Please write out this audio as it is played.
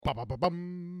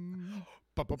Ba-ba-ba-bum.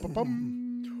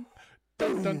 Ba-ba-ba-bum.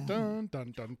 Dun dun dun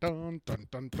dun dun dun dun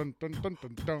dun dun dun dun dun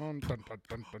dun dun dun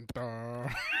dun dun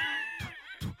dun.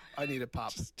 I need a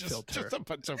pop filter. Just a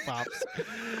bunch of pops.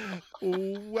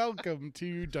 Welcome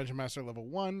to Dungeon Master Level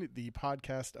 1, the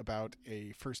podcast about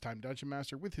a first-time Dungeon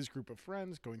Master with his group of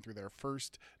friends going through their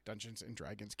first Dungeons &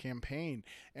 Dragons campaign.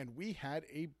 And we had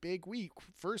a big week.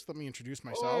 First, let me introduce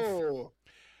myself. Oh,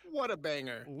 what a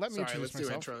banger. Let's do myself.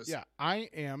 intros. Yeah, I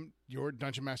am your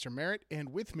Dungeon Master Merritt,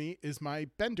 and with me is my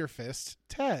Bender Fist,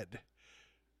 Ted.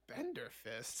 Bender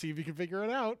Fist? See if you can figure it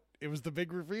out. It was the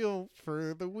big reveal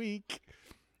for the week.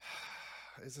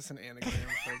 Is this an anagram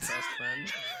for his best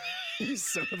friend? You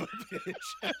son of a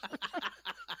bitch.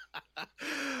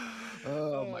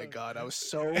 Oh my god, I was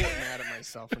so mad at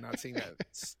myself for not seeing that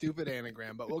stupid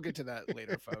anagram, but we'll get to that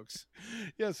later, folks.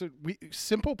 Yeah, so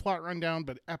simple plot rundown,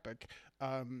 but epic.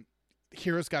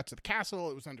 Heroes got to the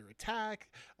castle. It was under attack.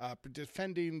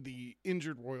 Defending the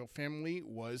injured royal family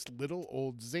was little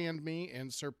old Zandmi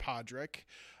and Sir Podrick.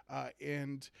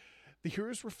 And the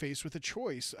heroes were faced with a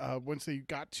choice. Once they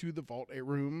got to the vault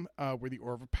room where the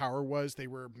Orb of Power was, they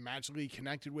were magically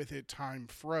connected with it. Time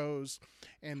froze,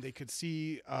 and they could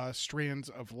see strands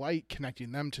of light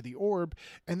connecting them to the orb,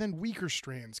 and then weaker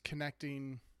strands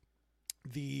connecting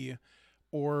the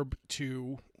orb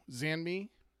to Zandmi,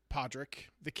 Podrick,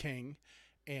 the king,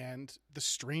 and the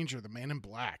stranger, the man in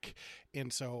black.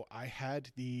 And so I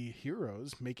had the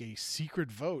heroes make a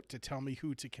secret vote to tell me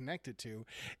who to connect it to,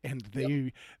 and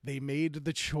they made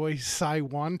the choice I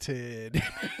wanted.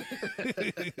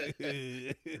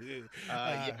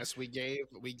 Yes, we gave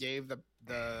the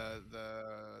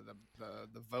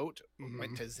vote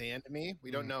went to Zandmi.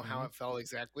 We don't know how it fell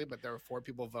exactly, but there were 4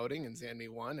 people voting, and Zandmi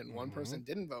won, and one person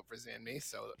didn't vote for Zandmi.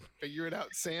 So figure it out,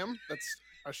 Sam. That's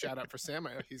a shout out for Sam.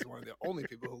 I know he's one of the only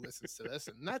people who listens to this,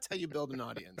 and that's how you build an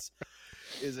audience: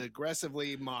 is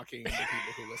aggressively mocking the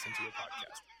people who listen to your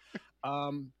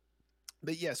podcast.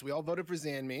 But yes, we all voted for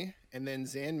Zandmi, and then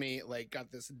Zandmi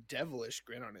got this devilish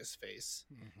grin on his face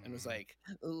and was like,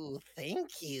 "Oh, thank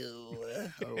you,"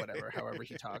 or whatever, however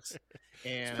he talks.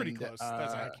 And It's pretty close.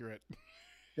 That's accurate.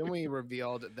 Then we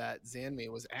revealed that Zandmi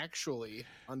was actually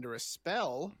under a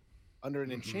spell, under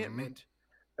an enchantment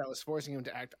that was forcing him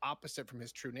to act opposite from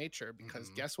his true nature. Because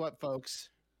guess what, folks?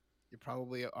 You're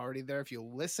probably already there if you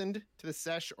listened to the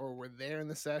sesh or were there in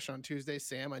the sesh on Tuesday.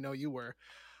 Sam, I know you were.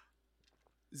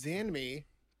 Zandmi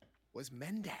was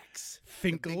Mendax.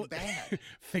 Finkel, bad.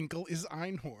 Finkel is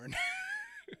Einhorn.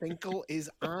 Finkel is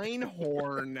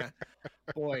Einhorn.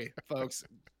 Boy, folks,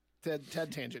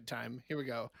 Ted tangent time. Here we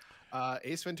go.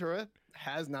 Ace Ventura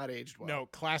has not aged well. No,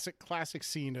 classic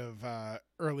scene of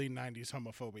early 90s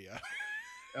homophobia.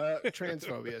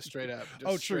 Transphobia, straight up.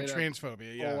 Just true,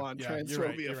 transphobia. Yeah, full on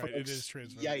transphobia. You're right. It is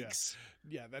transphobia. Yikes.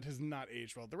 Yeah, that has not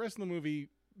aged well. The rest of the movie,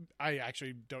 I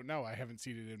actually don't know. I haven't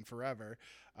seen it in forever.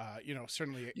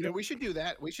 Certainly. We should do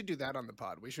that. We should do that on the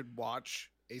pod. We should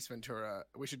watch Ace Ventura.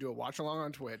 We should do a watch along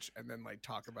on Twitch and then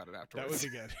talk about it afterwards.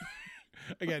 That would be good.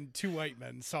 Again, 2 white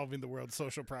men solving the world's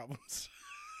social problems.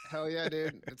 Hell yeah,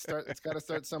 dude. It's got to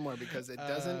start somewhere because it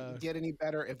doesn't get any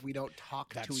better if we don't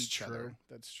talk to each other.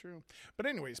 That's true. But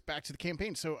anyways, back to the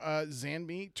campaign. So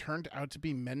Zandmi turned out to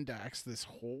be Mendax this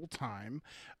whole time.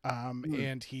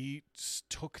 And he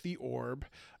took the orb,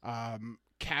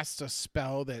 cast a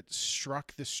spell that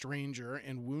struck the stranger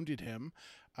and wounded him.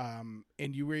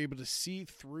 And you were able to see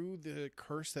through the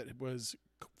curse that was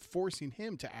forcing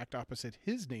him to act opposite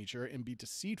his nature and be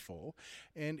deceitful.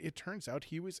 And it turns out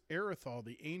he was Erithal,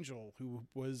 the angel who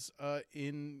was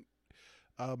in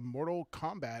mortal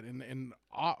combat and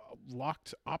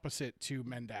locked opposite to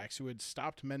Mendax, who had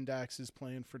stopped Mendax's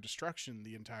plan for destruction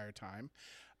the entire time.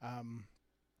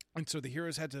 And so the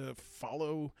heroes had to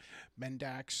follow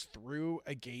Mendax through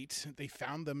a gate. They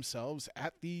found themselves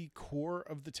at the core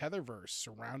of the Tetherverse,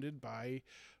 surrounded by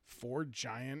 4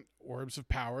 giant orbs of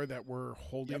power that were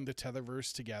holding the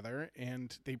Tetherverse together.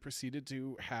 And they proceeded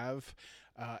to have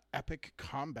epic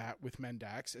combat with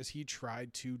Mendax as he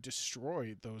tried to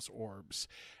destroy those orbs.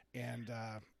 And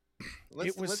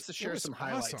let's share some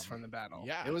highlights awesome from the battle.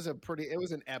 Yeah, it was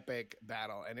an epic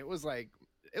battle, and it was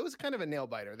kind of a nail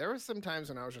biter. There were some times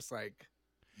when I was just like,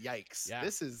 yikes,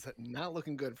 this is not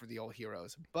looking good for the old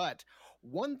heroes. But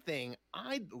one thing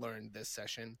I learned this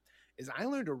session is I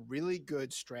learned a really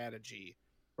good strategy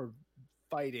for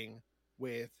fighting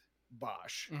with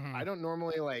Bosch. I don't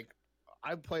normally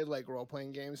I've played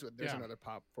role-playing games, but there's another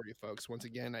pop for you folks. Once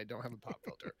again, I don't have a pop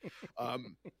filter.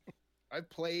 I've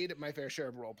played my fair share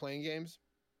of role-playing games,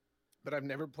 but I've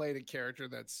never played a character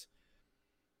that's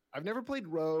I've never played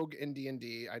Rogue in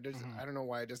D&D. I Mhm. don't know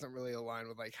why it doesn't really align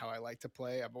with like how I like to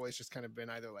play. I've always just kind of been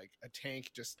either like a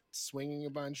tank, just swinging a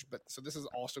bunch. But so this is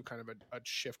also kind of a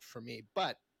shift for me.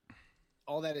 But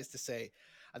all that is to say,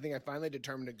 I think I finally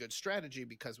determined a good strategy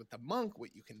because with the monk,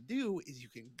 what you can do is you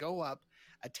can go up,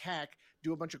 attack,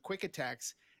 do a bunch of quick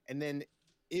attacks, and then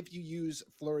if you use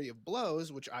flurry of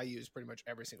blows, which I use pretty much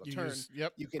every single turn,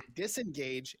 Yep. you can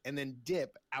disengage and then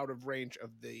dip out of range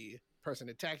of the person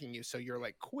attacking you. So you're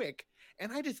like quick. And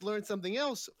I just learned something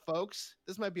else, folks.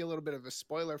 This might be a little bit of a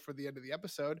spoiler for the end of the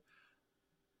episode,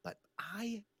 but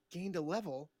I gained a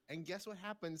level. And guess what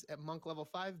happens at monk level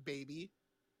 5, baby?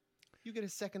 You get a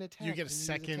second attack. You get a when you use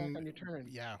second attack on your turn.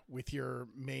 Yeah, with your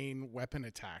main weapon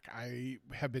attack. I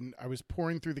was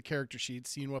pouring through the character sheets,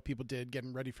 seeing what people did,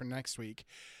 getting ready for next week,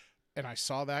 and I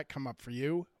saw that come up for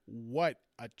you. What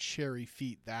a cherry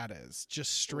feat that is.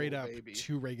 Just straight up baby.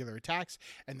 2 regular attacks,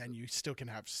 and then you still can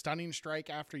have stunning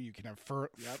strike after, you can have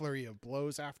flurry of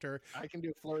blows after. I can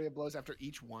do flurry of blows after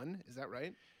each one. Is that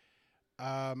right?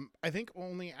 I think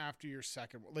only after your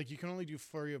second, like you can only do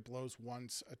flurry of blows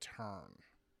once a turn.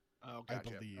 Oh, gotcha.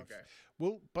 I believe. Okay.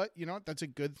 Well, but you know what? That's a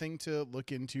good thing to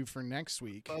look into for next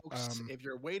week. Folks, if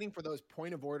you're waiting for those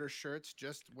point of order shirts,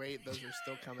 just wait. Those are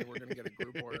still coming. We're going to get a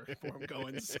group order form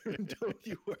going soon. Don't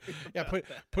you worry.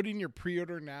 Put in your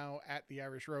pre-order now at the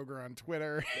Irish Roger on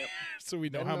Twitter. Yep. So we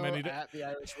know Venmo how many at the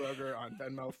Irish Roger on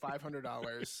Venmo,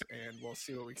 $500, and we'll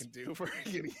see what we can do for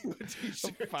getting you a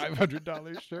t-shirt.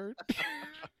 $500 shirt.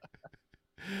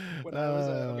 When I was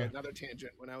okay, another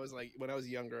tangent. When I was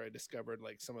younger, I discovered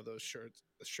like some of those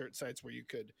shirt sites where you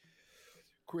could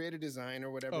create a design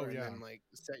or whatever, and then like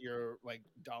set your like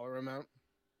dollar amount.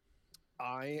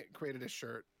 I created a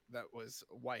shirt that was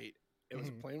white. It was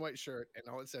a plain white shirt, and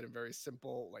all it said in very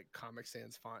simple like Comic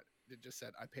Sans font. It just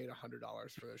said, "I paid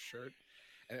 $100 for this shirt."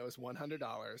 And it was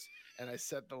 $100, and I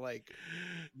set the like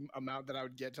amount that I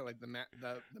would get to like the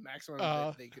maximum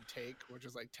that they could take, which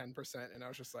was like 10%. And I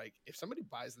was just like, if somebody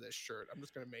buys this shirt, I'm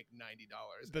just gonna make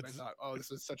 $90. And I thought, oh,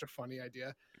 this is such a funny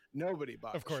idea. Nobody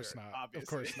bought. Of course the shirt, not. Obviously. Of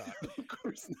course not. Of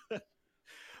course not.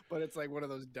 But it's like one of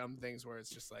those dumb things where it's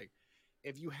just like,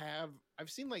 if you have, I've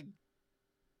seen like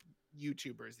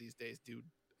YouTubers these days do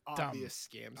obvious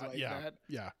scams like that.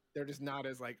 Yeah. They're just not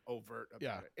as like overt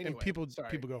about it. Anyway, and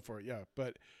people go for it. Yeah,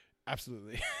 but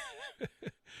absolutely.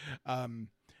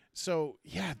 So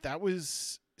yeah,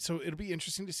 so it'll be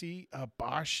interesting to see.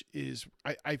 Bosch is,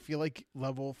 I feel like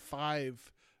level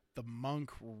 5, the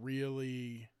monk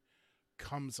really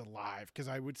comes alive, because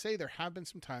I would say there have been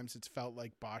some times it's felt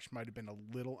like Bosch might have been a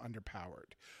little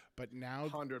underpowered, but now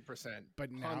 100%.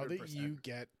 But now 100%. That you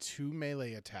get 2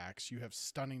 melee attacks, you have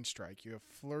stunning strike, you have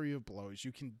flurry of blows,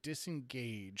 you can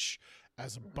disengage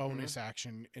as a bonus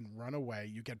action and run away.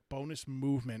 You get bonus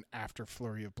movement after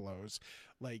flurry of blows.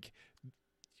 Like,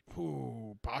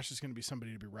 Bosch is going to be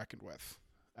somebody to be reckoned with,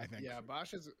 I think. Yeah,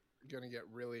 Bosch is going to get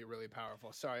really, really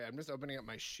powerful. Sorry, I'm just opening up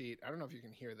my sheet. I don't know if you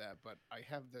can hear that, but I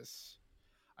have this.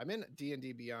 I'm in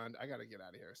D&D Beyond. I got to get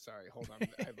out of here. Sorry, hold on.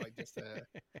 I have like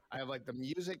I have like the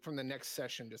music from the next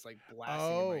session just like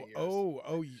blasting in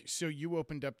my ears. So you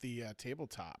opened up the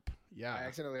tabletop. Yeah, I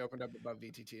accidentally opened up above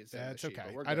VTT. That's okay.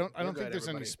 I don't think there's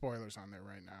any spoilers on there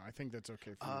right now. I think that's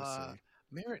okay for you to see.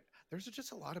 Merritt, there's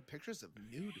just a lot of pictures of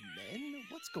nude men.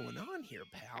 What's going on here,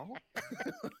 pal?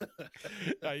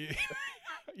 Hey,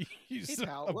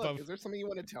 pal, look, is there something you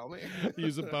want to tell me?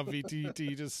 Use above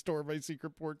VTT to store my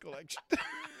secret port collection.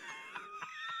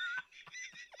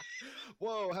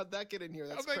 Whoa, how'd that get in here?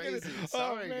 That's crazy.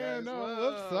 Sorry, man, guys. No,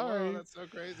 Whoa, sorry. Whoa, that's so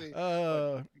crazy.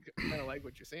 I kind of like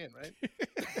what you're saying, right?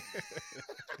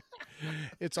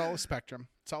 It's all a spectrum.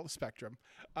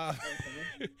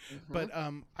 But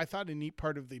I thought a neat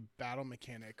part of the battle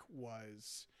mechanic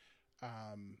was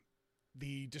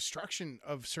the destruction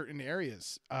of certain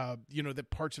areas. The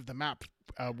parts of the map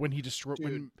when he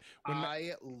destroyed.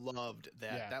 I loved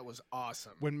that. Yeah. That was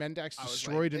awesome. When Mendax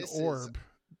destroyed an orb.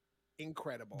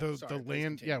 Incredible. The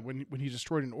land, when he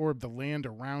destroyed an orb, the land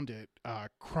around it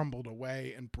crumbled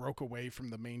away and broke away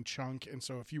from the main chunk. And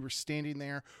so if you were standing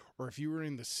there, or if you were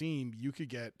in the seam, you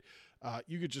could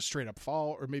just straight up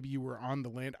fall, or maybe you were on the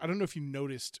land. I don't know if you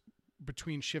noticed,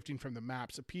 between shifting from the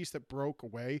maps, a piece that broke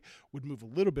away would move a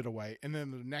little bit away, and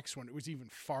then the next one, it was even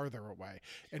farther away,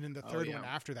 and in the third one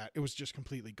after that, it was just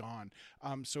completely gone.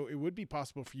 So it would be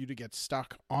possible for you to get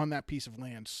stuck on that piece of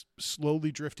land,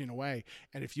 slowly drifting away,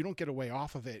 and if you don't get away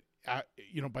off of it,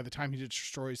 by the time he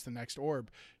destroys the next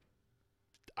orb,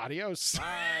 adios.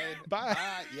 Bye.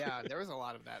 Yeah, there was a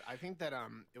lot of that. I think that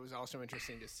it was also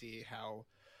interesting to see how.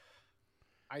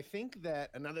 I think that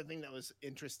another thing that was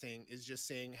interesting is just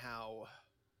seeing how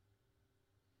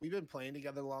we've been playing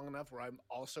together long enough where I'm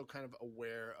also kind of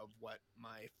aware of what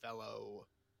my fellow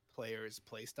players'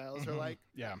 play styles are like.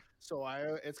 Yeah. So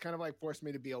it's kind of like forced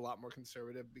me to be a lot more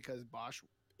conservative because Bosch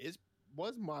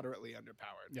was moderately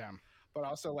underpowered. Yeah. But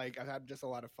also like I've had just a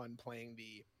lot of fun playing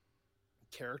the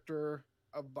character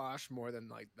of Bosch more than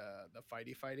like the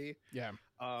fighty. Yeah.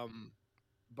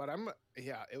 But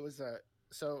it was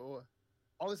so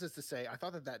all this is to say, I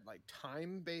thought that like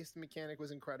time-based mechanic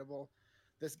was incredible.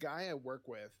 This guy I work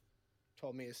with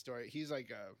told me a story. He's like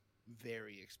a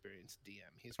very experienced DM.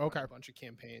 He's run a bunch of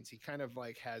campaigns. He kind of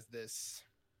like he has this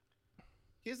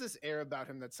air about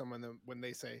him that someone when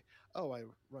they say, "Oh, I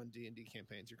run D&D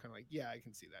campaigns," you're kind of like, "Yeah, I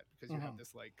can see that," because you have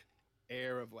this like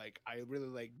air of like, I really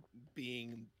like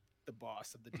being the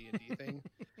boss of the D&D thing.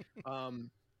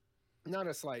 Not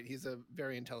a slight. He's a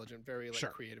very intelligent, very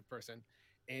like creative person,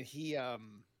 and he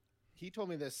told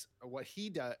me this. What he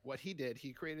did,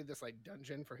 he created this like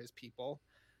dungeon for his people,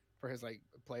 for his like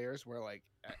players, where like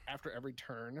after every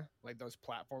turn, like those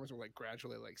platforms were like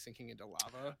gradually like sinking into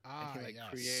lava, and he like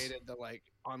created the like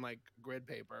on like grid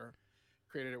paper,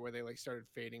 created it where they like started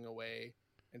fading away.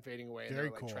 And there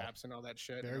were like traps and all that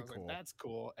shit. And I was like, that's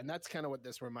cool. And that's kind of what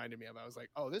this reminded me of. I was like,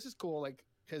 oh, this is cool. Like,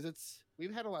 because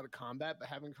we've had a lot of combat, but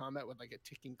having combat with like a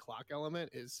ticking clock element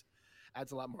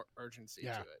adds a lot more urgency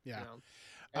to it. Yeah. You know?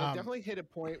 And it definitely hit a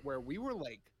point where we were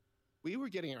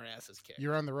getting our asses kicked.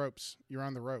 You're on the ropes.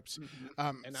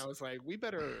 Mm-hmm. And I was like, we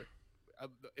better.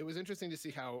 It was interesting to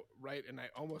see how and I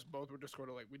almost both were just sort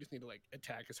of like, we just need to like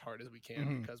attack as hard as we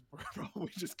can because we're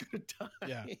probably just gonna die.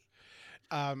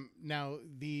 Yeah. Now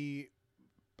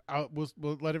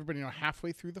we'll let everybody know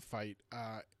halfway through the fight,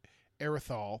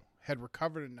 Erithal had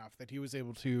recovered enough that he was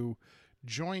able to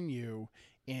join you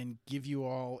and give you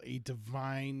all a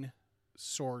divine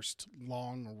sourced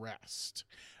long rest,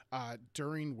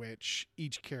 during which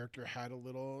each character had a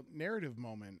little narrative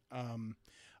moment,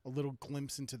 a little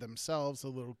glimpse into themselves, a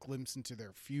little glimpse into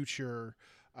their future,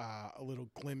 a little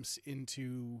glimpse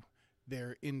into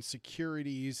their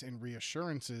insecurities and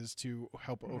reassurances to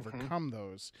help overcome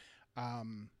those.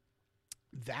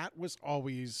 That was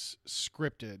always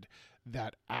scripted,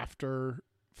 that after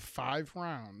 5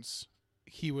 rounds,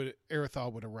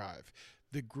 Erithal would arrive.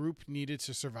 The group needed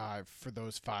to survive for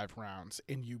those 5 rounds,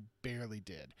 and you barely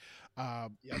did.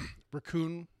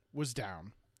 Raccoon was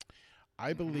down.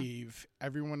 I believe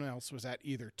everyone else was at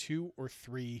either 2 or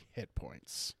 3 hit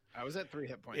points. I was at 3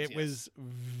 hit points. It was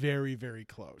very, very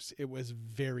close.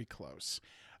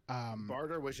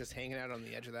 Barter was just hanging out on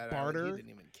the edge of that alley. He didn't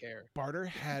even care. Barter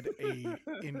had a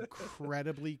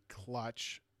incredibly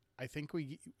clutch. I think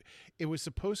it was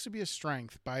supposed to be a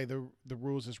strength by the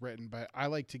rules as written, but I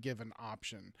like to give an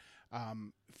option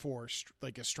for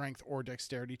like a strength or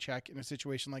dexterity check in a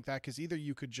situation like that, because either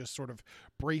you could just sort of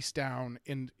brace down,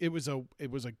 and it was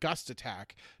a gust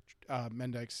attack.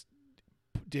 Mendex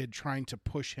did, trying to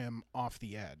push him off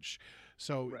the edge.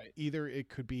 So either it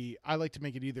could be, I like to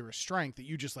make it either a strength that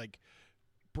you just like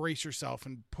brace yourself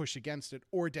and push against it,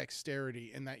 or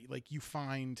dexterity, and that like you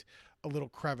find a little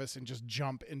crevice and just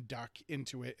jump and duck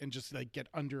into it and just like get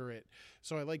under it.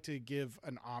 So I like to give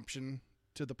an option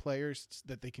to the players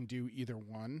that they can do either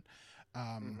one.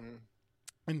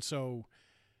 And so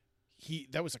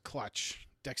that was a clutch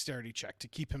dexterity check to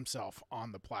keep himself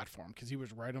on the platform, because he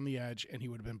was right on the edge and he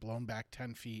would have been blown back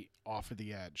 10 feet off of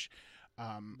the edge.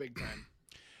 Big time.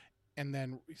 And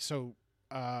then, so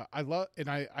I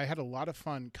had a lot of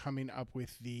fun coming up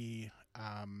with the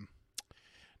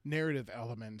narrative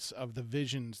elements of the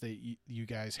visions that you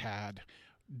guys had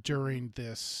during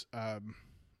this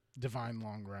divine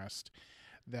long rest.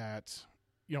 That,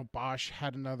 Bosch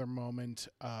had another moment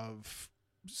of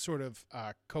sort of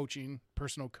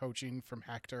personal coaching from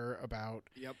Hector about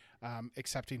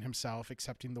accepting himself,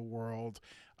 accepting the world,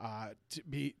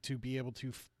 to be able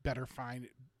to better find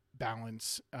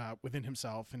balance within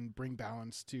himself and bring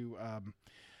balance to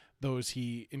those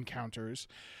he encounters.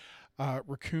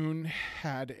 Raccoon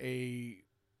had a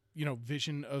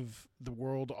vision of the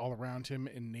world all around him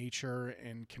in nature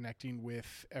and connecting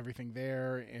with everything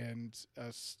there, and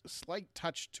a slight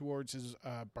touch towards his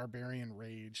barbarian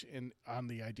rage on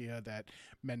the idea that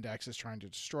Mendax is trying to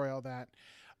destroy all that.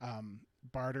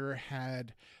 Barter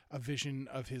had a vision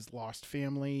of his lost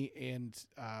family and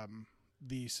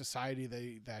the society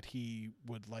that he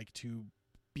would like to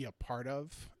be a part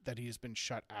of, that he has been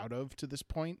shut out of to this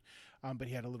point. But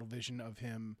he had a little vision of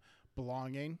him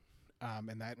belonging.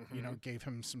 And that, gave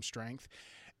him some strength.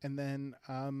 And then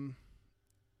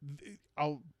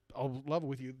I'll level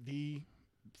with you. The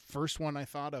first one I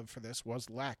thought of for this was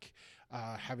Lek,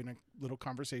 having a little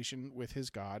conversation with his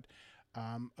god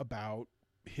about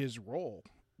his role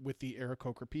with the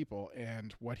Aarakocra people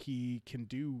and what he can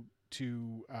do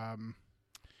to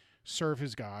serve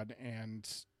his god and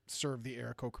serve the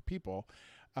Aarakocra people.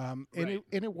 And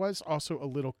it was also a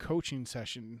little coaching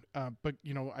session, but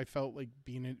I felt like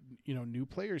being new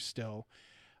players still.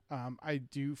 I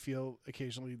do feel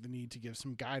occasionally the need to give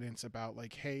some guidance about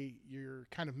like, hey, you're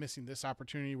kind of missing this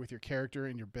opportunity with your character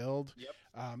and your build.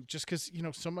 Yep. Just because,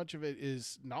 so much of it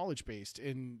is knowledge based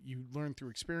and you learn through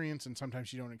experience, and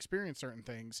sometimes you don't experience certain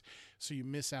things. So you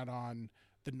miss out on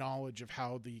the knowledge of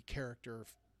how the character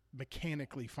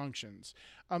mechanically functions.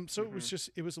 So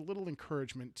it was a little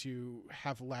encouragement to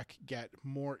have Lek get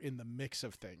more in the mix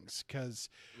of things, because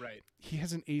he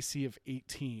has an AC of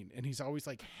 18 and he's always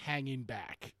like hanging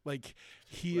back. Like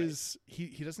he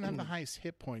doesn't have the highest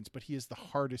hit points, but he is the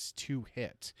hardest to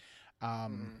hit.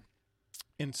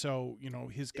 And so,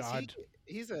 his god,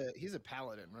 he's a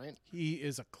paladin, right? He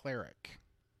is a cleric.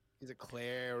 He's a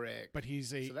cleric, but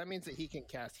so that means that he can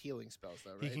cast healing spells,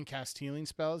 though, right? He can cast healing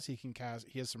spells. He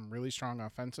has some really strong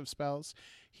offensive spells.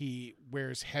 He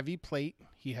wears heavy plate.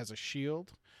 He has a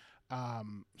shield.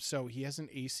 So he has an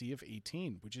AC of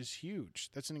 18, which is huge.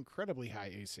 That's an incredibly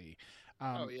high AC.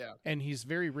 And he's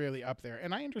very rarely up there.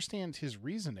 And I understand his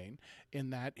reasoning in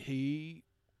that he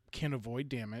can avoid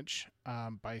damage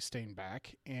by staying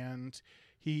back, and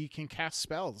he can cast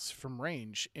spells from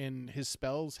range, and his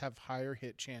spells have higher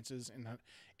hit chances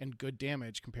and good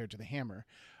damage compared to the hammer.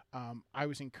 I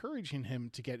was encouraging him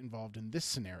to get involved in this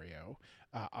scenario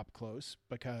up close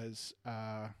because,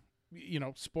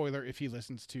 spoiler if he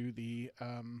listens to the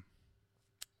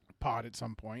pod at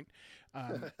some point.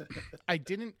 I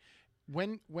didn't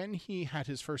when he had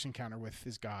his first encounter with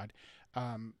his god.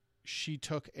 She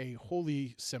took a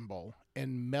holy symbol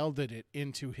and melded it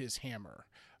into his hammer.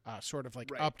 Sort of like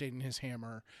updating his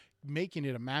hammer, making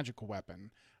it a magical weapon.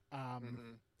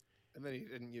 And then he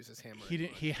didn't use his hammer.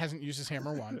 He hasn't used his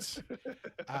hammer once.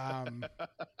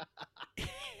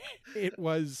 It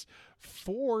was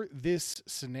for this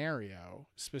scenario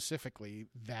specifically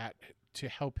that to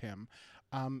help him.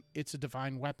 It's a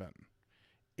divine weapon.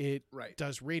 It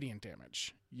does radiant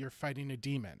damage. You're fighting a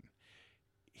demon.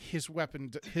 His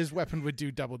weapon would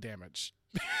do double damage.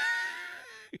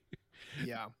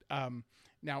 Yeah.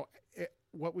 Now,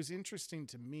 what was interesting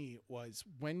to me was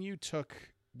when you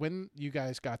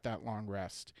guys got that long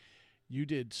rest, you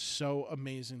did so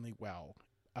amazingly well.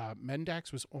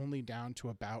 Mendax was only down to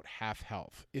about half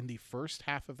health. In the first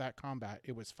half of that combat,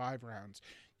 it was 5 rounds.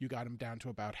 You got him down to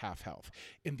about half health.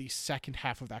 In the second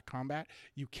half of that combat,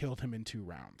 you killed him in 2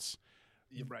 rounds.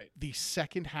 You're right. The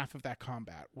second half of that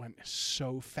combat went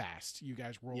so fast. You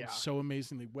guys rolled so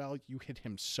amazingly well. You hit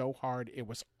him so hard. It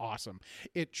was awesome.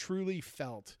 It truly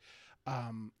felt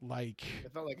like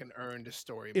an earned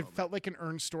story. It felt like an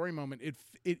earned story moment.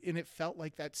 It felt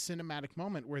like that cinematic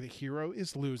moment where the hero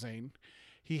is losing.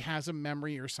 He has a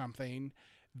memory or something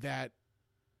that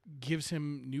gives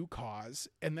him new cause,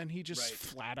 and then he just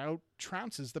flat out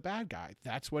trounces the bad guy.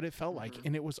 That's what it felt like,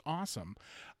 and it was awesome.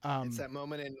 It's that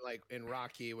moment in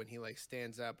Rocky when he like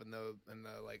stands up and the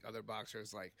like other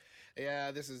boxers like,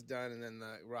 yeah, this is done, and then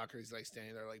the Rocker's like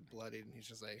standing there like bloodied, and he's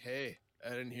just like, hey, I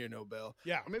didn't hear no bell.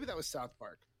 Yeah. Or maybe that was South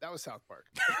Park.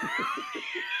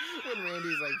 When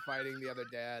Randy's like fighting the other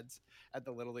dads at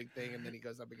the Little League thing, and then he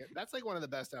goes up again. That's like one of the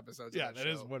best episodes. Yeah, of that show.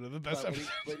 is one of the best episodes.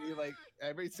 When you like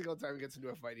every single time he gets into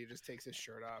a fight, he just takes his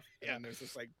shirt off. And then there's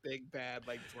this like big bad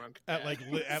like drunk at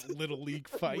Little League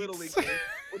fights. Little League,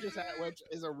 which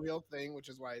is a real thing, which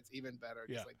is why it's even better.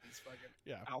 Just like these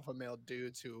fucking alpha male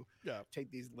dudes who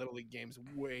take these Little League games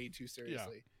way too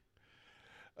seriously.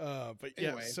 But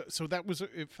anyway. So that was,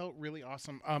 it felt really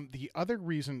awesome. The other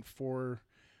reason for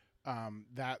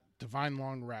that divine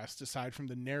long rest, aside from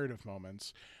the narrative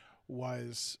moments,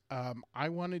 was I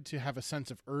wanted to have a sense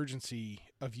of urgency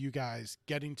of you guys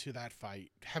getting to that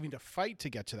fight, having to fight to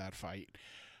get to that fight.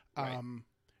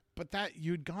 But that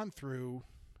you'd gone through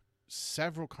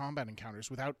several combat encounters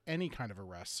without any kind of a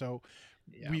rest. So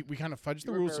we kind of fudged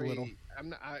the rules a little.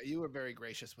 You were very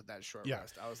gracious with that short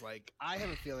rest. I was like, I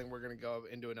have a feeling we're going to go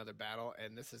into another battle,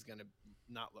 and this is going to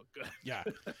not look good. Yeah,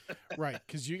 right.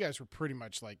 Because you guys were pretty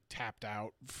much like tapped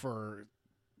out for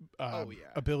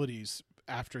abilities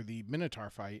after the Minotaur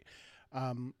fight.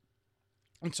 And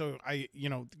so a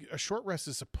short rest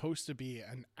is supposed to be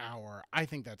an hour. I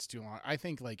think that's too long. I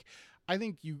think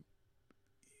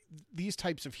these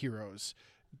types of heroes,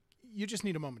 you just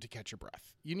need a moment to catch your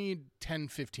breath. You need 10,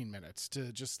 15 minutes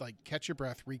to just like catch your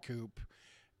breath, recoup.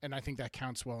 And I think that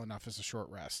counts well enough as a short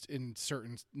rest in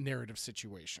certain narrative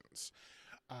situations.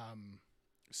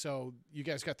 So you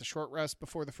guys got the short rest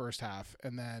before the first half,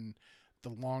 and then the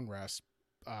long rest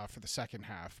for the second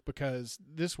half, because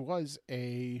this was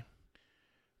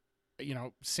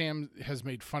Sam has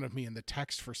made fun of me in the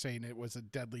text for saying it was a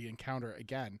deadly encounter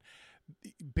again.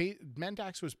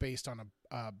 Mendax was based on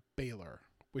a Baylor,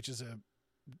 which is a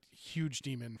huge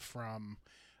demon from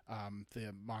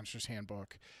the Monsters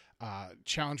Handbook.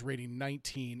 Challenge rating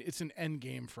 19. It's an end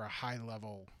game for a high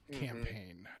level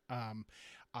campaign.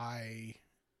 I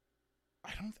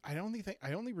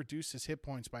only reduced his hit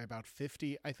points by about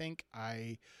 50. I think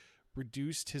I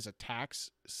reduced his attacks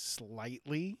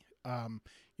slightly.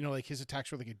 Like his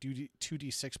attacks were like a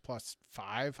 2d6 plus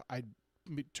 5. I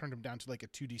turned him down to like a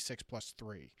 2d6 plus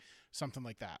 3, something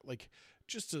like that. Like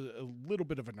just a little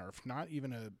bit of a nerf, not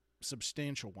even a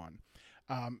substantial one.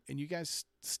 And you guys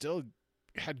still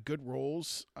had good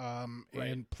rolls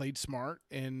and played smart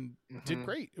and did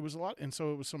great. It was a lot. And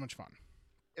so it was so much fun.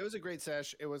 It was a great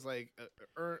sesh. It was like,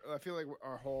 I feel like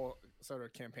our whole sort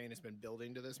of campaign has been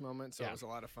building to this moment. So it was a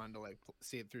lot of fun to like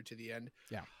see it through to the end.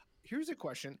 Yeah. Here's a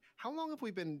question. How long have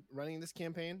we been running this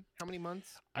campaign? How many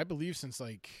months? I believe since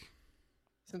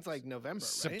November,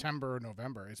 September or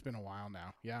November. It's been a while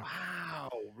now. Yeah.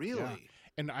 Wow. Really? Yeah.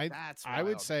 And I'd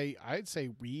say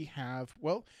we have,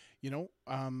 the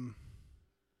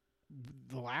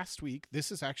last week,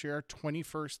 this is actually our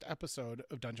 21st episode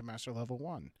of Dungeon Master Level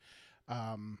 1.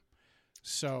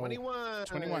 So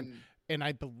 21. And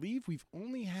I believe we've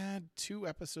only had 2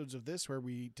 episodes of this where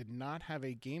we did not have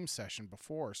a game session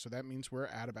before. So that means we're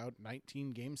at about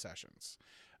 19 game sessions.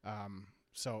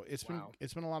 So it's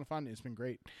been a lot of fun. It's been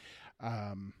great.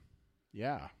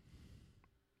 Yeah.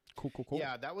 Cool.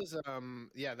 Yeah, that was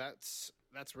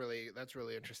that's really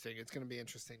interesting. It's going to be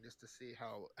interesting just to see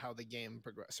how the game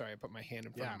progresses. Sorry, I put my hand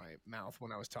in front of my mouth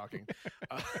when I was talking.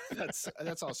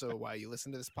 That's also why you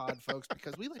listen to this pod, folks,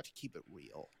 because we like to keep it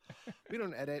real. We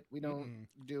don't edit. We don't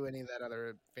do any of that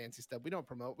other fancy stuff. We don't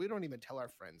promote. We don't even tell our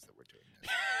friends that we're doing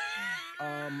this.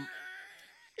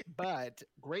 But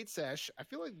great sesh. I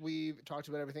feel like we've talked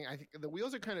about everything. I think the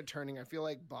wheels are kind of turning. I feel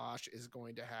like Bosch is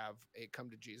going to have a come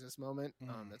to Jesus moment.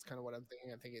 That's kind of what I'm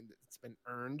thinking. I think it's been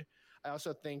earned. I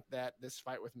also think that this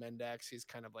fight with Mendax, he's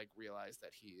kind of like realized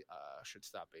that he should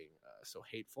stop being so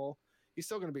hateful. He's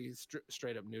still going to be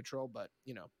straight up neutral, but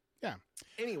Yeah.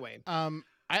 Anyway,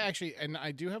 I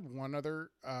do have one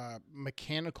other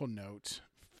mechanical note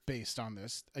based on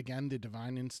this. Again, the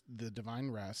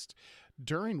divine rest,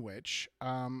 during which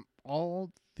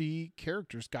all the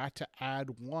characters got to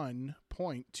add 1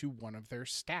 point to one of their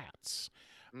stats.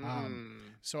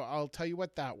 So I'll tell you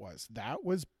what that was. That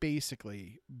was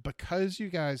basically because you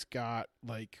guys got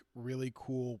like really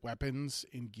cool weapons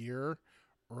and gear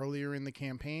earlier in the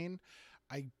campaign.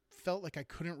 I felt like I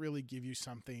couldn't really give you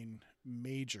something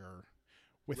major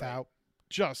without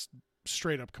just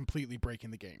straight up completely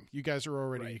breaking the game. You guys are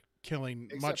already killing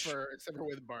except for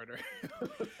with Barter.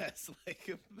 That's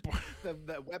like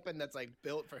the weapon that's like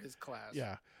built for his class.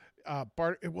 Yeah.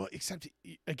 Barter, well, except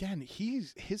again,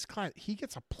 his class, he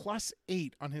gets a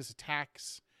 +8 on his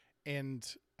attacks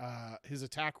and his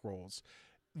attack rolls.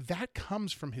 That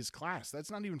comes from his class. That's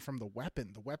not even from the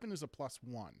weapon. The weapon is a +1.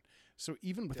 So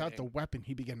even without the weapon,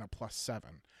 he'd be getting a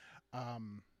 +7.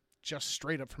 Just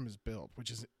straight up from his build,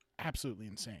 which is absolutely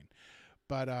insane.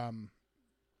 But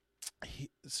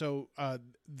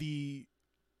the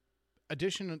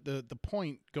addition, the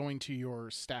point going to your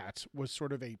stats was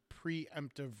sort of a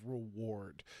preemptive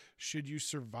reward. Should you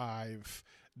survive,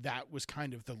 that was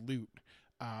kind of the loot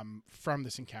from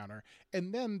this encounter.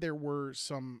 And then there were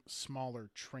some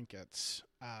smaller trinkets,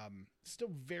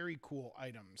 still very cool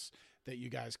items that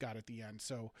you guys got at the end.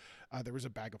 So there was a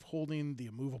bag of holding, the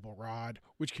immovable rod,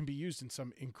 which can be used in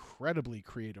some incredibly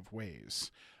creative ways.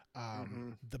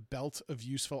 The belt of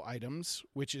useful items,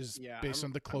 which is based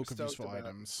on the cloak of useful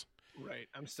items. Right.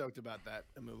 I'm stoked about that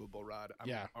immovable rod.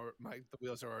 The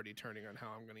wheels are already turning on how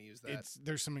I'm going to use that.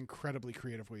 There's some incredibly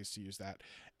creative ways to use that.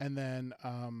 And then,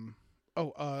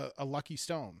 a lucky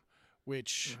stone,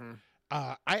 which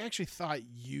I actually thought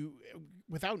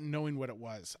without knowing what it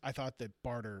was, I thought that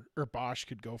Barter or Bosch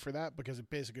could go for that because it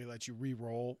basically lets you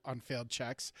re-roll on failed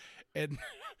checks. And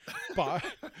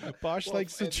Bosch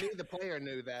likes to... the player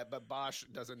knew that, but Bosch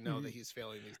doesn't know that he's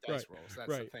failing these dice rolls. That's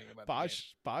the thing about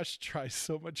Bosch tries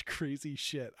so much crazy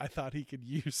shit. I thought he could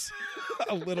use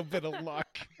a little bit of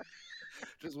luck.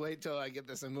 Just wait till I get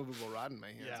this immovable rod in my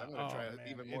hands. I'm going to try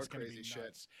even more crazy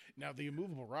shit. Now, the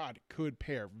immovable rod could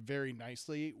pair very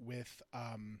nicely with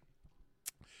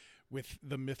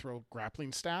the mithril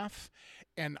grappling staff,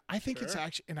 and I think it's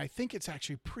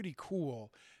actually pretty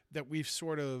cool that we've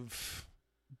sort of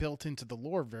built into the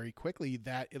lore very quickly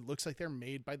that it looks like they're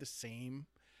made by the same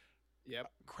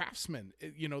Yep. craftsmen.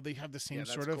 They have the same Yeah,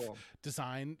 that's sort of cool.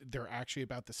 design. They're actually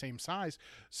about the same size.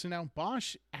 So now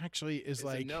Bosch actually is It's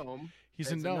like a gnome.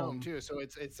 he's a It's a gnome gnome. too. So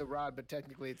it's a rod, but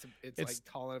technically it's like It's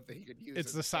tall enough that he could use it's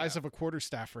as the a size staff. of a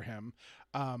quarterstaff for him.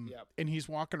 Yep. And he's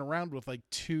walking around with like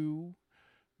two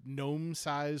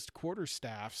gnome-sized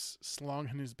quarterstaffs slung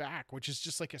on his back, which is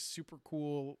just like a super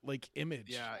cool like image.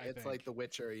 Yeah, I it's think. like The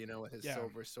Witcher, with his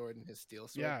silver sword and his steel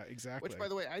sword. Yeah, exactly. Which, by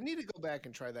the way, I need to go back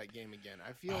and try that game again.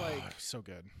 I feel like so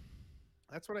good.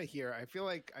 that's what I hear. I feel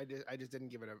like I just didn't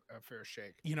give it a fair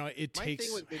shake. It My takes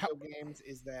thing with video games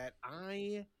is that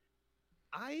I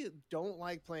don't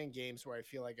like playing games where I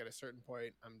feel like at a certain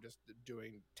point I'm just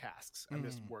doing tasks. I'm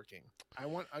just working. I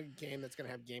want a game that's going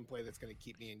to have gameplay that's going to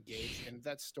keep me engaged. And if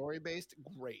that's story based,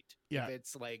 great. Yeah. If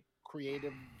it's like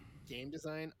creative game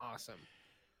design, awesome.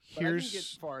 But I can get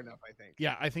far enough, I think.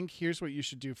 Yeah, I think here's what you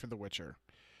should do for The Witcher.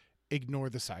 Ignore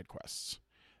the side quests.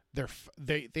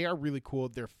 They are really cool.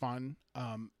 They're fun.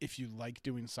 If you like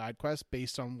doing side quests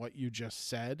based on what you just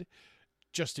said,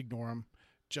 just ignore them.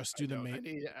 Just do the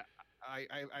main.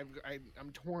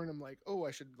 I'm torn. I'm like, oh,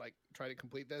 I should like try to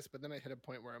complete this, but then I hit a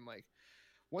point where I'm like,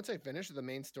 once I finish the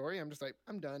main story, I'm just like,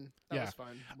 I'm done. That was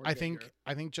fun. I think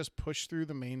just push through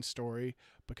the main story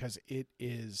because it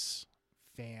is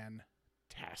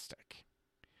fantastic.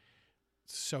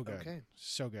 So good. Okay.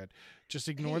 So good. Just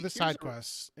ignore the side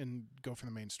quests and go for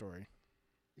the main story.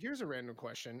 Here's a random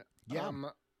question. Yeah.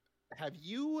 Have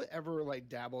you ever like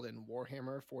dabbled in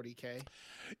Warhammer 40K?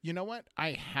 You know what?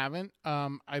 I haven't.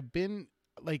 I've been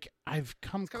like I've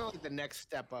come. It's kind of like the next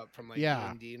step up from like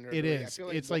D&D. It is. I feel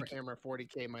like Warhammer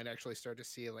 40K might actually start to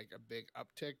see like a big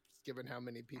uptick given how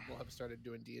many people have started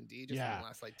doing D&D just in the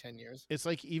last like 10 years. It's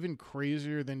like even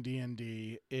crazier than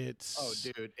D&D. Oh,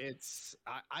 dude, it's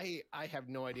I have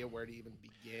no idea where to even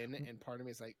begin, and part of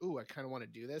me is like, ooh, I kind of want to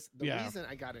do this. The reason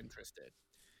I got interested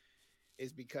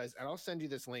is because, and I'll send you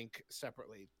this link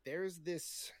separately. There's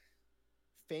this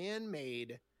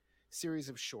fan-made series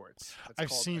of shorts.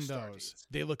 I've seen those.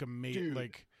 They look amazing. Dude,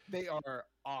 like they are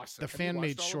awesome. The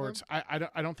fan-made shorts. I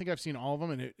don't think I've seen all of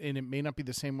them, and it may not be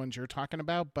the same ones you're talking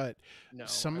about, but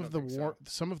some of the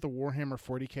Warhammer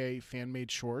 40K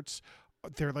fan-made shorts,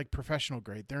 they're like professional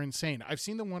grade. They're insane. I've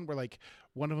seen the one where like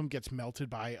one of them gets melted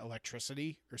by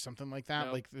electricity or something like that.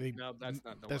 No, that's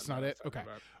not the that's one not it. Okay.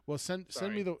 About. Well, send me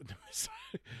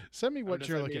send me what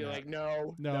you're looking at. Like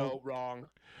no, wrong.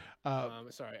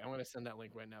 Sorry, I want to send that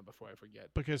link right now before I forget.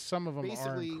 Because some of them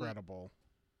are incredible.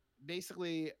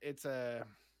 Basically, it's like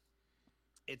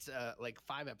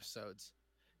 5 episodes,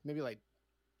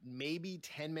 maybe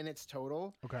 10 minutes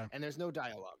total. Okay. And there's no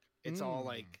dialogue. It's all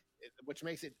like, which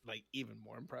makes it like even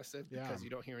more impressive because you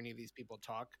don't hear any of these people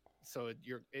talk. So it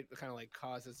kind of like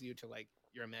causes you to like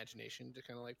your imagination to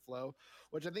kind of like flow,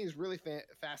 which I think is really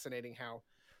fascinating. How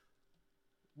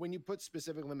when you put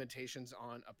specific limitations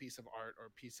on a piece of art or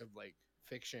a piece of like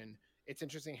fiction, it's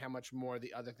interesting how much more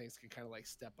the other things can kind of like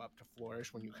step up to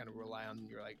flourish when you kind of rely on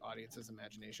your like audience's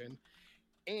imagination.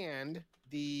 And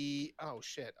okay,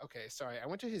 sorry, I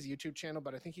went to his YouTube channel,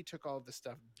 but I think he took all of the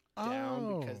stuff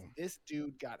down because this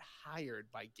dude got hired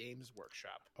by Games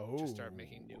Workshop to start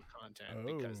making new content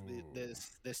because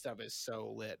this stuff is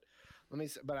so lit.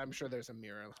 But I'm sure there's a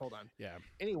mirror. Hold on. Yeah.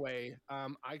 Anyway,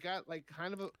 I got like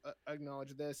kind of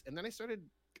acknowledged this, and then I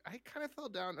kind of fell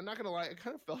down. I'm not gonna lie, I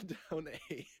kind of fell down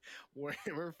a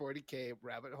Warhammer 40K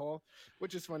rabbit hole,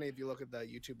 which is funny if you look at the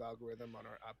YouTube algorithm on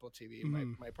our Apple TV.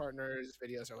 My partner's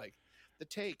videos are like the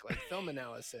take, like film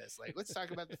analysis, like let's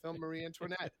talk about the film Marie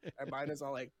Antoinette. And mine is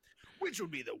all like, which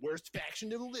would be the worst faction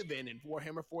to live in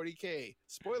Warhammer 40K?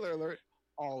 Spoiler alert.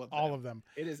 All of them.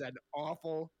 It is an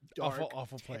awful, dark,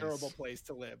 awful terrible place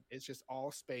to live. It's just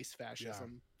all space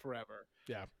fascism forever.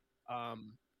 Yeah.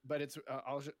 But it's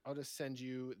I'll just send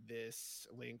you this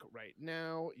link right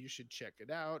now. You should check it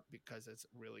out because it's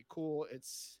really cool.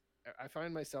 I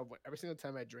find myself every single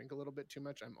time I drink a little bit too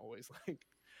much, I'm always like,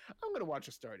 I'm gonna watch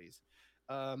Astartes.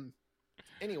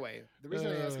 Anyway, the reason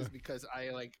I ask is because I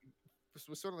like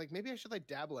was sort of like maybe I should like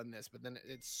dabble in this, but then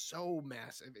it's so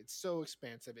massive, it's so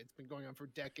expansive, it's been going on for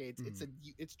decades.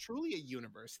 It's truly a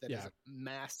universe that is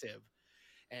massive,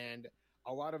 and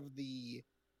a lot of the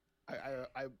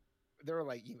there are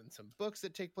like even some books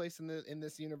that take place in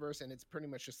this universe, and it's pretty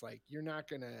much just like you're not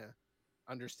gonna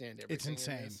understand everything. It's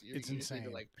insane. It's insane. Need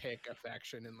to like pick a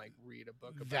faction and like read a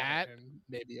book about that, it, and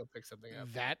maybe you'll pick something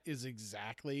up. That is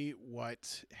exactly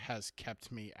what has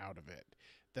kept me out of it.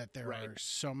 That there are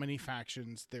so many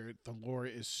factions. The lore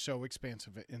is so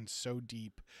expansive and so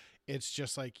deep. It's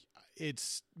just like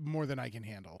it's more than I can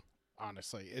handle.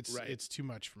 Honestly, it's too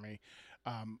much for me.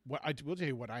 What I will tell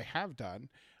you, what I have done,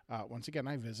 Once again,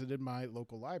 I visited my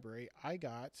local library. I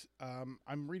got,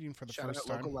 I'm reading for the Shout first out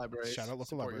time. local libraries. Shout out local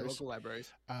Support libraries. your local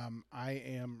libraries. I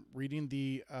am reading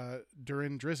the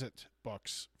Durin Drizzt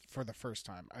books for the first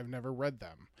time. I've never read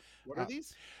them. What are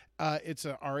these? It's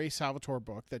a R.A. Salvatore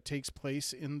book that takes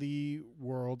place in the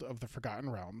world of the Forgotten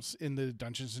Realms in the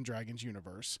Dungeons and Dragons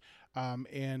universe.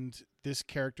 And this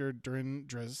character, Durin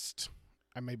Drizzt,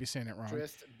 I may be saying it wrong.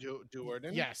 Drizzt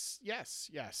Do'Urden? Yes.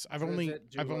 I've only read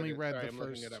Sorry, the I'm first.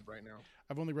 looking it up right now.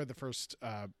 I've only read the first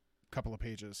couple of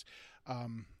pages.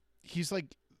 He's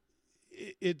like,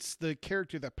 it's the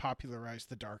character that popularized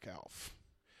the Dark Elf.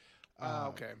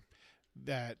 Okay.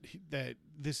 That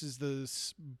this is the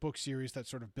book series that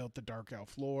sort of built the Dark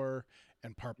Elf lore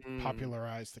and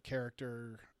popularized the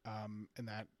character and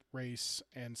that race.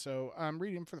 And so I'm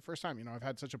reading for the first time. I've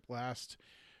had such a blast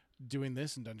doing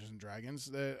this in Dungeons and Dragons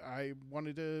that I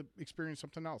wanted to experience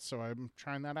something else. So I'm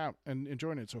trying that out and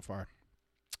enjoying it so far.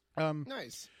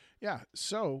 Nice. Yeah.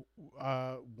 So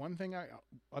other thing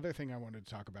I wanted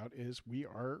to talk about is we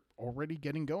are already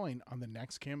getting going on the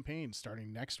next campaign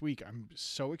starting next week. I'm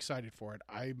so excited for it.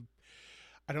 I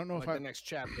don't know like if I the next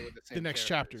chapter with the same. The next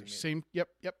chapter, characters, same. Yep.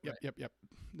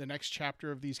 The next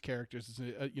chapter of these characters is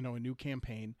a new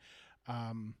campaign.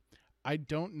 I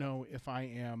don't know if I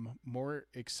am more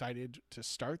excited to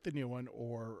start the new one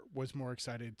or was more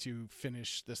excited to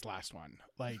finish this last one.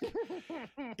 Like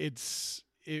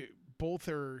both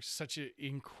are such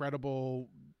incredible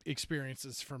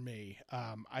experiences for me.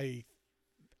 I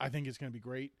think it's going to be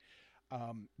great.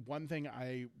 One thing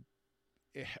I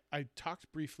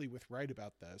talked briefly with Wright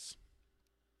about this.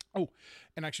 Oh,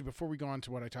 and actually, before we go on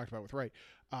to what I talked about with Wright,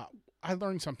 I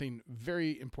learned something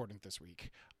very important this week.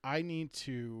 I need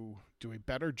to do a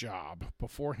better job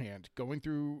beforehand going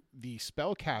through the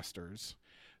spellcasters,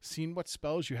 seeing what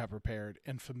spells you have prepared,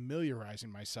 and familiarizing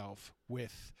myself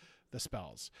with the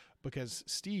spells. Because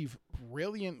Steve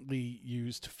brilliantly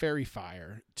used Fairy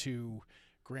Fire to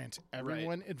grant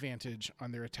everyone advantage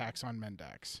on their attacks on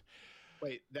Mendax.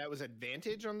 Wait, that was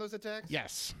advantage on those attacks?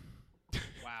 Yes.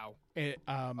 Wow.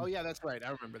 Oh, yeah, that's right.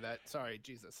 I remember that. Sorry,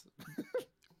 Jesus.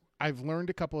 I've learned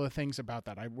a couple of things about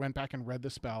that. I went back and read the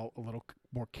spell a little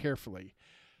more carefully.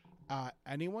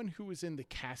 Anyone who was in the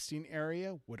casting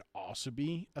area would also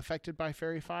be affected by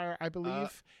Fairy Fire, I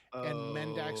believe. And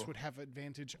Mendax would have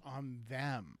advantage on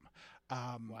them.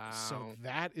 Wow. So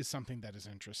that is something that is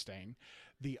interesting.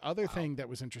 The other thing that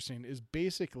was interesting is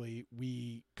basically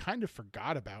we kind of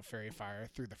forgot about Fairy Fire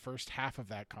through the first half of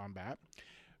that combat.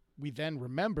 We then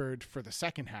remembered for the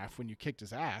second half when you kicked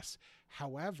his ass.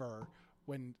 However,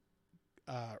 when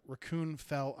Raccoon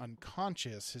fell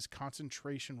unconscious, his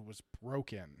concentration was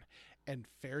broken and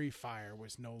Fairy Fire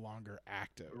was no longer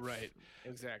active. Right,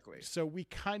 exactly. So we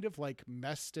kind of like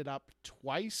messed it up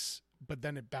twice, but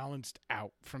then it balanced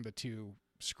out from the two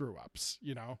screw ups,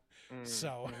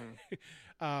 So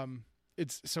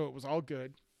it was all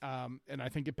good. And I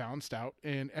think it balanced out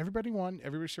and everybody won,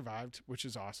 everybody survived, which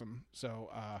is awesome. So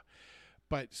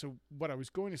what I was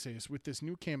going to say is with this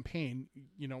new campaign,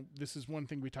 this is one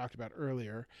thing we talked about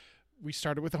earlier. We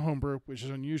started with a homebrew, which is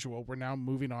unusual. We're now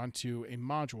moving on to a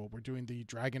module. We're doing the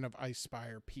Dragon of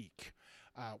Icespire Peak,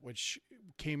 which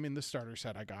came in the starter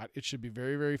set I got. It should be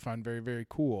very, very fun, very, very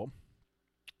cool.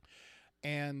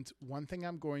 And one thing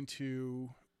I'm going to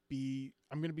be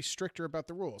stricter about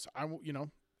the rules.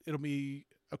 It'll be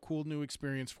a cool new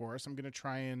experience for us. I'm going to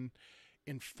try and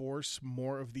enforce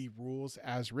more of the rules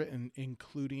as written,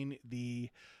 including the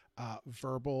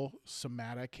verbal,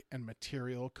 somatic, and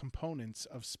material components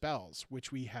of spells,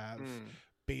 which we have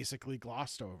basically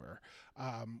glossed over.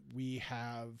 We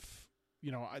have,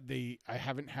 I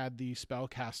haven't had the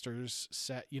spellcasters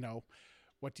set,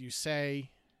 what do you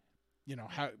say?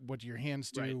 What do your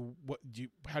hands do? Right.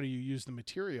 How do you use the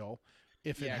material?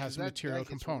 If it has a material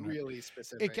component, really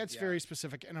specific. It gets very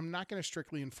specific, and I'm not going to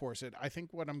strictly enforce it. I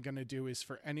think what I'm going to do is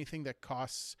for anything that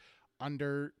costs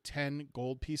under 10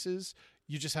 gold pieces,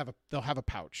 they'll have a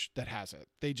pouch that has it.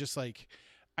 They just I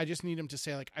just need them to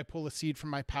say I pull a seed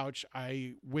from my pouch,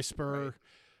 I whisper,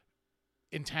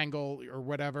 entangle or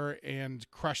whatever, and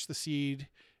crush the seed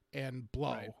and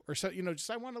blow or so.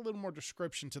 I want a little more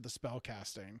description to the spell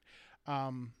casting.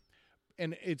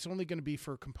 And it's only going to be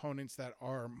for components that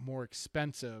are more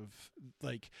expensive.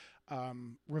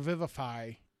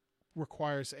 Revivify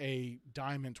requires a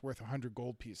diamond worth 100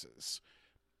 gold pieces.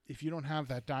 If you don't have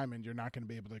that diamond, you're not going to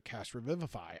be able to cast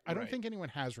Revivify. I don't think anyone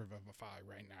has Revivify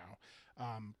right now.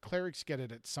 Clerics get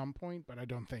it at some point, but I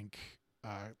don't think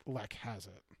Lek has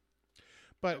it.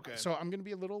 But so I'm going to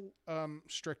be a little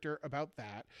stricter about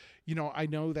that. I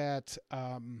know that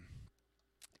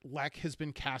Lek has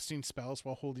been casting spells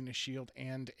while holding a shield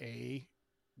and a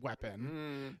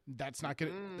weapon. That's not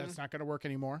gonna work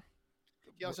anymore.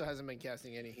 He also hasn't been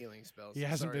casting any healing spells. He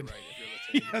hasn't been. Right, if you're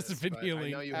He listening to hasn't this, been healing. I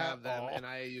know you have them, all. and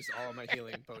I use all of my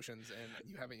healing potions, and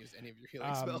you haven't used any of your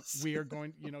healing spells. We are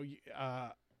going.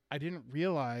 I didn't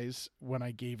realize when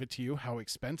I gave it to you how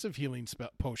expensive healing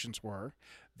potions were.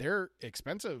 They're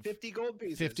expensive. 50 gold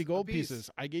pieces. 50 gold pieces.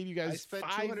 I gave you guys. I spent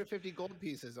 250 gold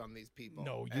pieces on these people.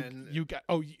 No, you got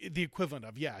the equivalent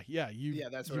of You that's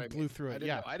you what I blew mean. through it.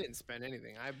 I didn't spend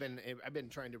anything. I've been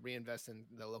trying to reinvest in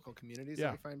the local communities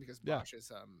that we find, because Bosch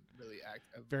is really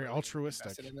very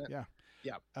altruistic. In that.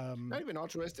 Yeah. Not even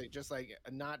altruistic, just like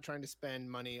not trying to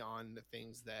spend money on the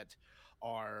things that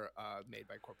are made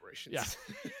by corporations.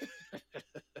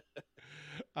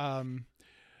 Yeah.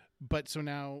 But so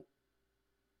now,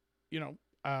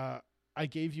 I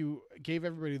gave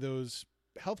everybody those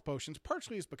health potions.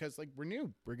 Partially is because we're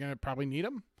new. We're gonna probably need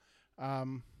them.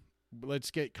 Let's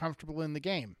get comfortable in the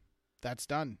game. That's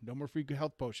done. No more free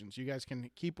health potions. You guys can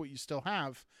keep what you still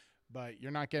have, but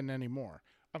you're not getting any more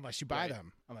unless you buy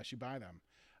them.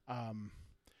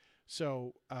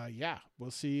 So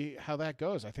we'll see how that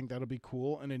goes. I think that'll be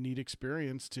cool and a neat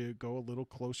experience to go a little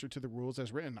closer to the rules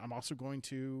as written. I'm also going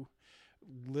to,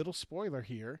 little spoiler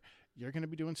here, you're going to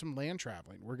be doing some land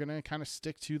traveling. We're going to kind of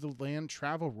stick to the land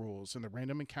travel rules and the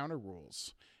random encounter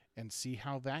rules and see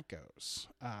how that goes,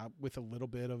 with a little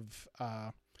bit of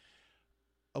a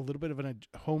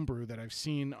homebrew that I've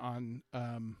seen on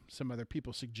some other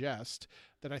people suggest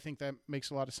that I think that makes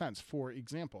a lot of sense. For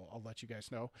example, I'll let you guys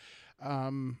know.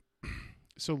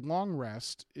 So long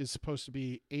rest is supposed to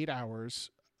be 8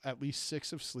 hours, at least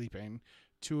 6 of sleeping,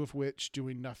 2 of which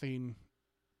doing nothing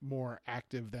more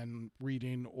active than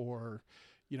reading or,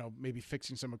 maybe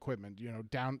fixing some equipment,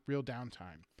 real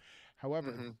downtime.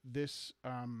 However, this,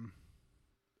 a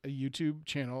YouTube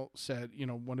channel said,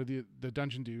 one of the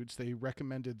dungeon dudes, they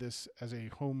recommended this as a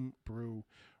homebrew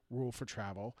rule for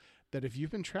travel, that if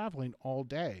you've been traveling all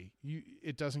day,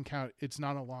 it doesn't count. It's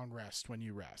not a long rest when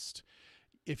you rest.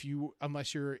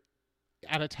 Unless you're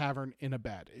at a tavern in a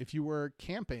bed. If you were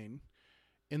camping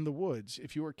in the woods,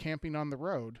 if you were camping on the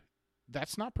road,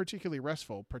 that's not particularly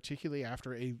restful, particularly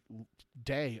after a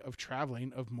day of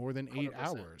traveling of more than 8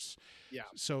 hours. Yeah.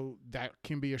 So that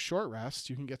can be a short rest.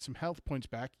 You can get some health points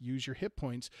back, use your hit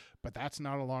points, but that's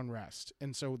not a long rest.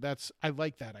 And so I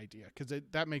like that idea because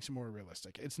that makes it more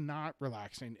realistic. It's not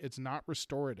relaxing. It's not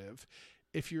restorative.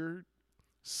 If you're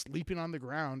sleeping on the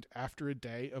ground after a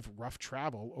day of rough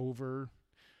travel over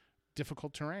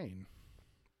difficult terrain.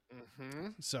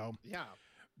 So yeah.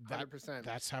 100%.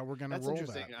 That's how we're going to roll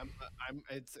interesting.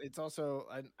 that. It's also,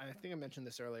 I think I mentioned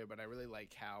this earlier, but I really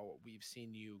like how we've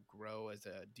seen you grow as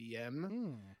a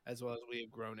DM as well as we have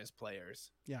grown as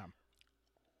players. Yeah.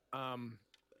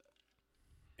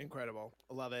 Incredible.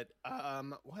 Love it.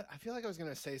 What? I feel like I was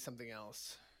going to say something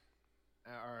else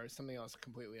or something else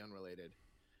completely unrelated,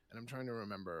 and I'm trying to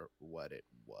remember what it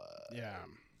was. Yeah.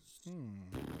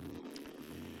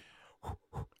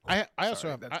 I also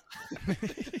have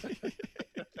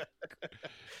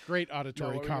great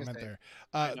auditory comment there.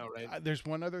 I know, right? There's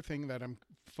one other thing that I'm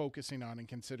focusing on and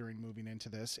considering moving into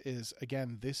this is,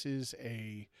 again, this is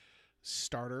a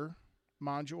starter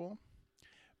module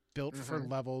built for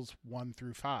levels 1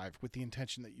 through 5 with the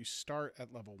intention that you start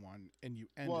at level 1 and you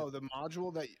end. Whoa, the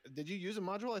module did you use a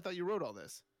module? I thought you wrote all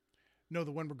this. No,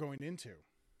 the one we're going into.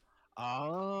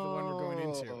 Oh. The one we're going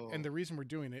into. And the reason we're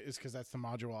doing it is because that's the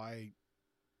module I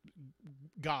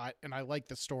got and I like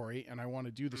the story and I want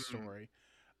to do the story.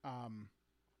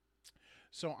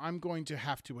 So I'm going to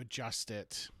have to adjust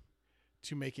it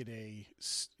to make it a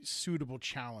suitable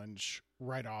challenge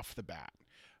right off the bat.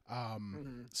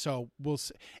 So we'll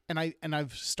see. And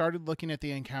I've started looking at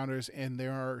the encounters and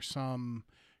there are some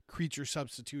creature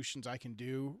substitutions I can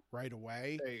do right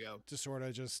away. There you go. To sort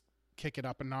of just kick it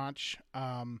up a notch.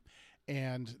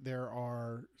 And there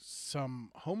are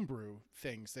some homebrew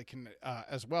things that can,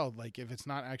 as well, like if it's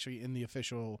not actually in the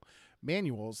official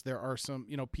manuals, there are some,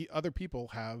 other people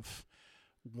have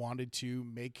wanted to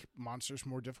make monsters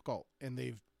more difficult and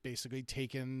they've basically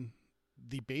taken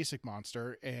the basic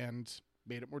monster and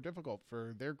made it more difficult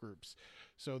for their groups.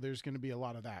 So there's going to be a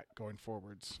lot of that going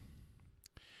forwards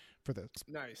for this.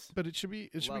 Nice. But it should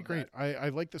be great. I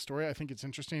like the story. I think it's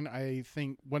interesting. I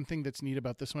think one thing that's neat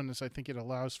about this one is I think it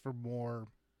allows for more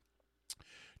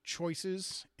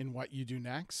choices in what you do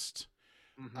next.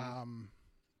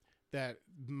 That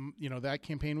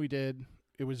campaign we did,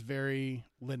 it was very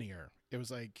linear. It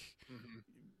was like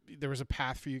there was a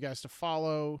path for you guys to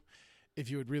follow.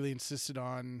 If you had really insisted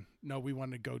on, no, we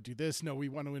want to go do this. No, we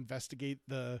want to investigate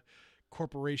the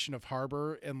corporation of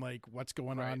Harbor and like what's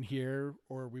going on here,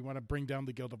 or we want to bring down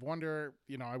the Guild of Wonder,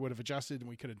 I would have adjusted and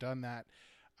we could have done that.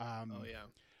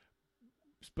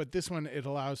 But this one, it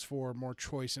allows for more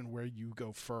choice in where you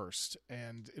go first,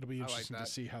 and it'll be interesting to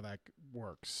see how that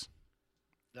works.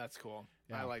 That's cool.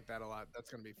 Yeah. I like that a lot. That's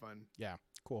going to be fun. Yeah,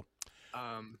 cool.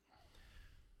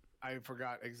 I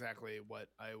forgot exactly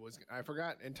I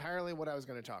forgot entirely what I was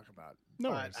going to talk about. No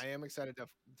but worries. I am excited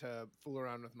to fool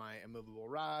around with my immovable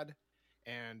rod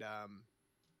and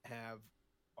have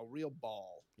a real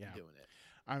ball doing it.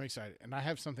 I'm excited, and I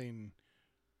have something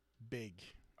big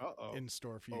in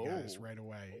store for you guys right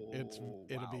away.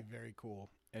 It'll be very cool.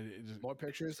 More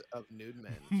pictures of nude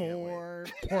men. More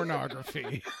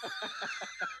pornography.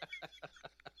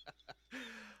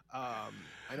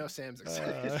 I know Sam's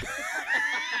excited.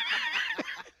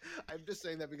 I'm just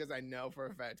saying that because I know for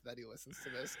a fact that he listens to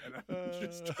this, and I'm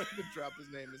just trying to drop his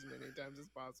name as many times as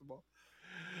possible.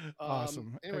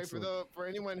 Awesome. Anyway, excellent. for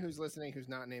anyone who's listening who's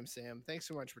not named Sam, thanks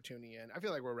so much for tuning in. I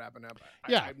feel like we're wrapping up.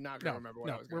 I'm not going to remember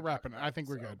what I was going to we're wrapping up. I think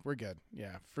we're good. We're good.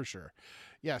 Yeah, for sure.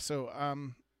 Yeah, so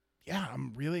I'm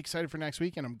really excited for next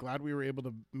week, and I'm glad we were able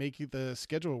to make the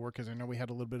schedule work because I know we had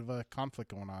a little bit of a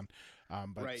conflict going on.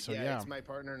 It's my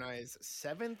partner and I's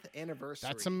 7th anniversary.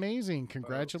 That's amazing.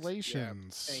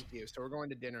 Congratulations. Yeah, thank you. So we're going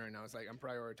to dinner, and I was like, I'm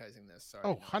prioritizing this. Sorry.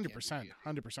 Oh, 100%.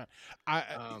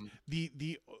 100%.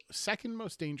 The second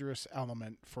most dangerous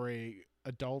element for a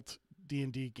adult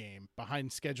D&D game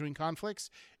behind scheduling conflicts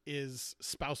is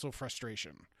spousal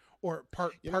frustration. Or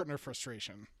partner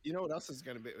frustration. You know what else is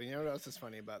going to be? You know what else is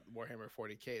funny about Warhammer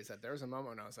 40K is that there was a moment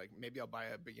when I was like, maybe I'll buy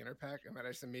a beginner pack, and then I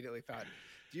just immediately thought,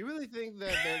 do you really think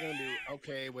that they're going to be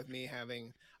okay with me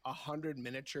having 100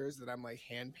 miniatures that I'm like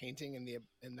hand painting in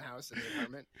the house in the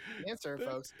apartment? The answer,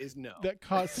 folks, is no. That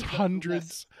costs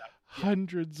hundreds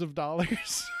of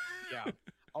dollars. Yeah.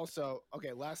 Also,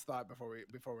 okay, last thought before we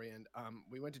end.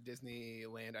 We went to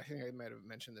Disneyland. I think I might have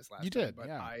mentioned this last time,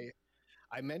 but I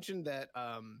mentioned that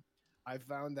I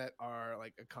found that our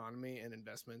like economy and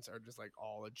investments are just like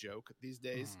all a joke these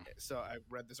days. So I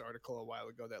read this article a while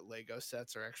ago that Lego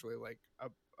sets are actually like a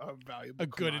valuable,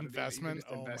 good investment.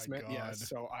 Oh my God. Yeah,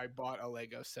 so I bought a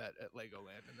Lego set at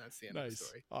Legoland, and that's the end of the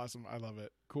story. Awesome. I love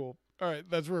it. Cool. All right,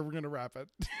 that's where we're gonna wrap it.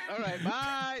 All right,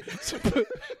 bye.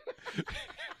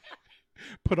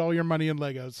 Put all your money in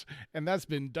Legos, and that's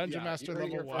been Dungeon Master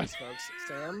Level 1. First, folks.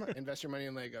 Sam, invest your money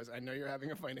in Legos. I know you're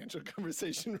having a financial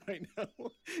conversation right now.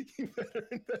 You better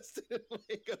invest it in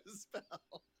Lego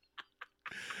spell.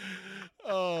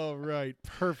 All right,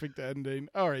 perfect ending.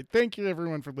 All right, thank you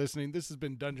everyone for listening. This has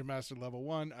been Dungeon Master Level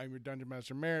 1. I'm your Dungeon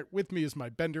Master Merritt. With me is my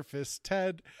Bender Fist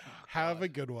Ted. Have a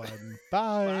good one.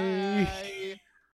 Bye. Bye.